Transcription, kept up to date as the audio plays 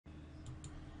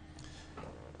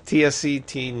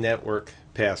TSCT network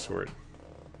password.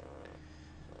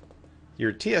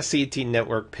 Your TSCT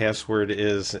network password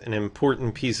is an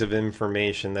important piece of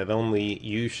information that only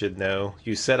you should know.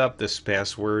 You set up this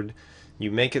password,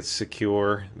 you make it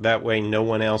secure, that way no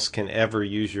one else can ever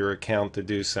use your account to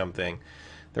do something.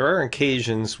 There are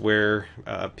occasions where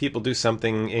people do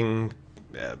something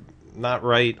not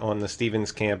right on the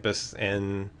Stevens campus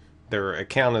and their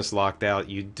account is locked out.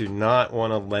 You do not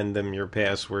want to lend them your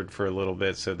password for a little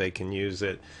bit so they can use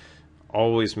it.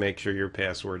 Always make sure your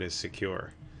password is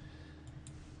secure.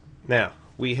 Now,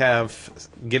 we have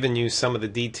given you some of the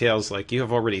details, like you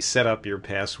have already set up your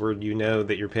password. You know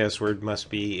that your password must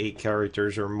be 8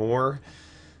 characters or more,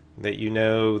 that you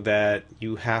know that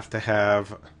you have to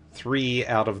have 3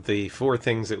 out of the 4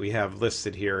 things that we have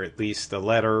listed here, at least a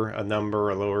letter, a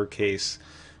number, a lowercase,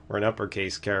 or an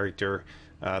uppercase character.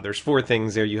 There's 4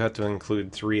 things there. You have to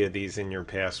include 3 of these in your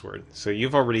password. So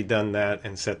you've already done that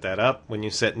and set that up. When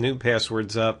you set new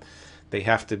passwords up, they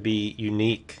have to be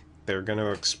unique. They're going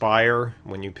to expire.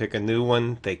 When you pick a new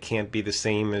one, they can't be the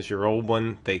same as your old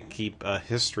one. They keep a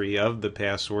history of the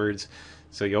passwords,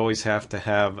 so you always have to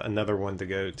have another one to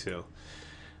go to.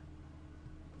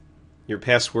 Your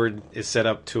password is set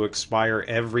up to expire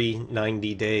every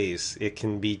 90 days. It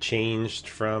can be changed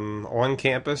from on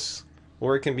campus,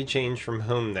 or it can be changed from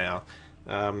home now.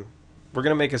 We're going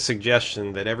to make a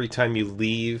suggestion that every time you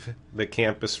leave the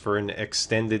campus for an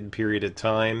extended period of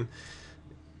time,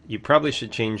 you probably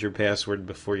should change your password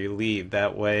before you leave.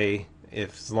 That way,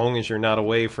 as long as you're not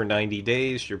away for 90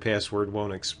 days, your password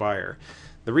won't expire.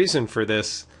 The reason for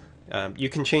this, you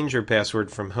can change your password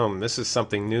from home. This is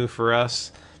something new for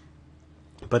us.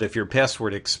 But if your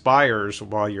password expires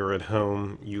while you're at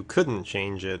home, you couldn't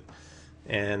change it.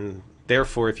 And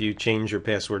therefore, if you change your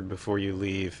password before you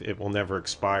leave, it will never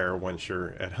expire once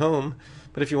you're at home.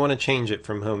 But if you want to change it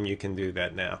from home, you can do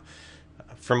that now.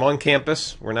 From on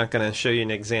campus, we're not going to show you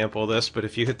an example of this, but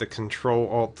if you hit the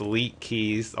Control-Alt-Delete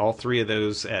keys, all 3 of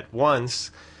those at once,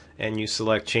 and you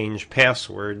select Change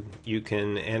Password, you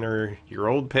can enter your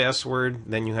old password,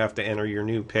 then you have to enter your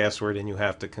new password, and you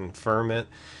have to confirm it.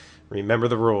 Remember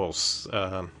the rules.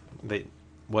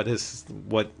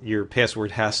 What your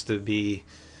password has to be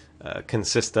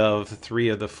consist of 3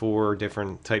 of the 4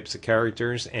 different types of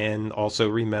characters, and also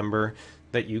remember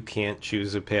that you can't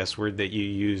choose a password that you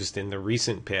used in the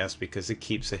recent past because it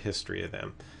keeps a history of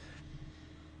them.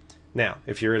 Now,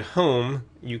 if you're at home,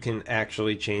 you can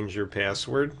actually change your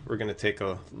password. We're going to take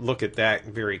a look at that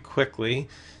very quickly.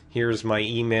 Here's my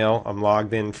email. I'm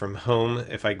logged in from home.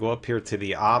 If I go up here to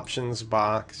the options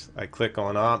box, I click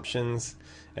on options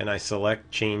and I select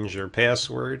change your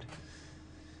password.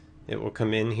 It will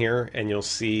come in here and you'll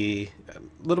see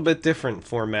a little bit different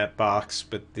format box,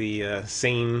 but the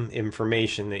same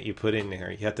information that you put in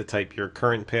there. You have to type your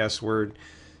current password,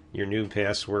 your new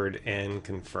password, and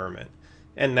confirm it.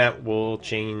 And that will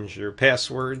change your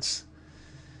passwords.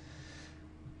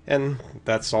 And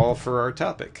that's all for our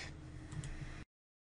topic.